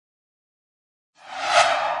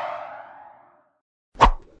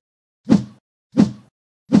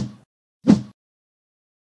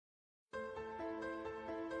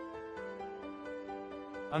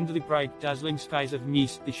Under the bright, dazzling skies of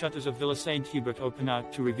Nice, the shutters of Villa Saint Hubert open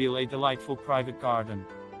out to reveal a delightful private garden.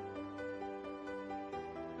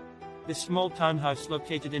 This small townhouse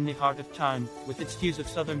located in the heart of town, with its hues of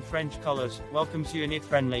southern French colors, welcomes you in a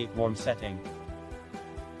friendly, warm setting.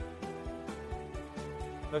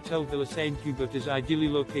 Hotel Villa Saint Hubert is ideally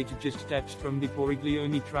located just steps from the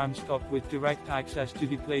Borriglione tram stop with direct access to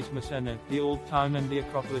the Place Massena, the Old Town, and the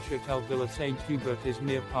AcropolisHotel Villa Saint Hubert is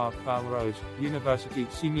near Parc Valrose, University,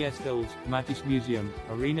 Cimiez Hills, Matisse Museum,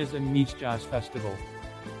 arenas and Nice Jazz Festival.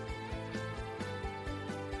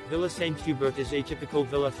 Villa Saint Hubert is a typical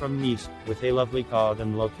villa from Nice, with a lovely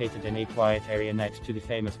garden located in a quiet area next to the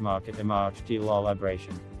famous market de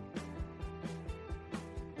Libration.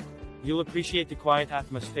 You'll appreciate the quiet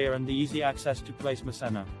atmosphere and the easy access to Place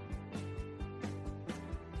Massena.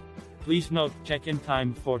 Please note, check-in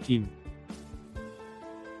time 14.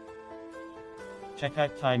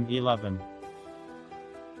 Check-out time 11.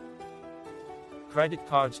 Credit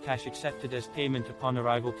cards, cash accepted as payment upon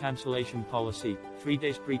arrival. Cancellation policy, 3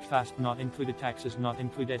 days breakfast, not included taxes, not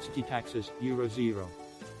included city taxes, €0.